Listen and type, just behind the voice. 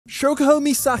Shokuhou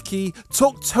Misaki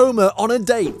took Touma on a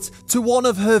date to one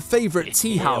of her favourite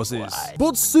tea houses,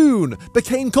 but soon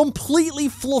became completely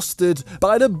flustered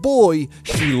by the boy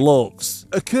she loves.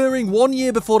 Occurring 1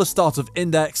 year before the start of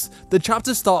Index, the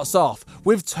chapter starts off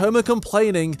with Touma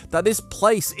complaining that this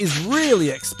place is really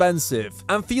expensive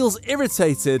and feels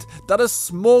irritated that a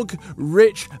smug,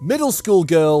 rich middle school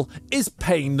girl is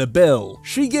paying the bill.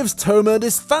 She gives Touma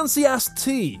this fancy-ass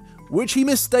tea, which he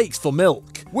mistakes for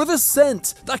milk, with a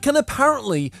scent that can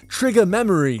apparently trigger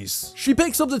memories. She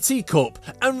picks up the teacup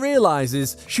and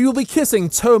realizes she will be kissing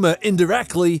Touma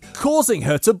indirectly, causing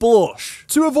her to blush.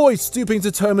 To avoid stooping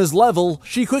to Toma's level,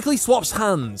 she quickly swaps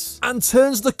hands and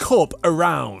turns the cup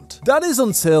around. That is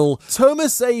until Touma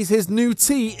says his new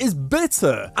tea is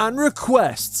bitter and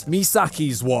requests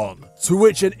Misaki's one, to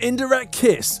which an indirect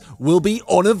kiss will be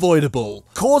unavoidable,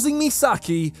 causing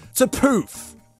Misaki to poof